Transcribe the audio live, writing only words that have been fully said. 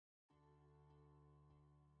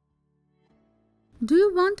Do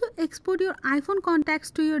you want to export your iPhone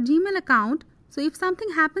contacts to your Gmail account? So if something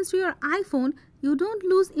happens to your iPhone, you don't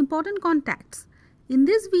lose important contacts. In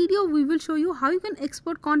this video, we will show you how you can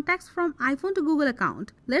export contacts from iPhone to Google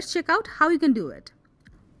account. Let's check out how you can do it.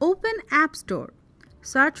 Open App Store.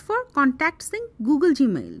 Search for Contact Sync Google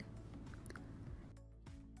Gmail.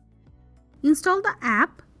 Install the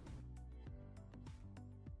app.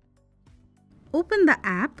 Open the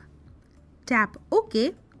app. Tap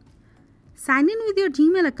OK. Sign in with your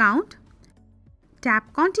Gmail account.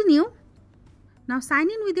 Tap Continue. Now sign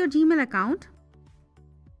in with your Gmail account.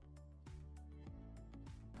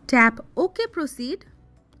 Tap OK Proceed.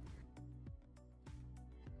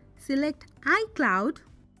 Select iCloud.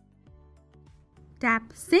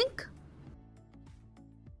 Tap Sync.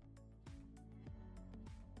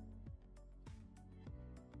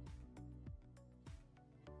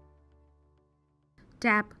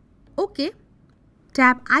 Tap OK.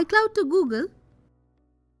 Tap iCloud to Google.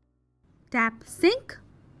 Tap Sync.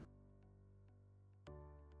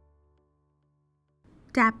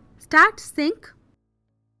 Tap Start Sync.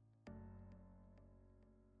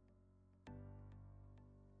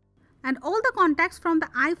 And all the contacts from the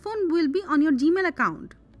iPhone will be on your Gmail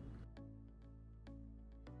account.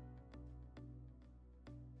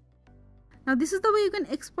 Now this is the way you can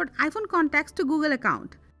export iPhone contacts to Google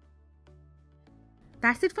account.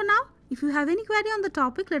 That's it for now. If you have any query on the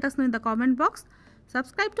topic, let us know in the comment box.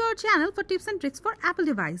 Subscribe to our channel for tips and tricks for Apple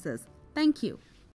devices. Thank you.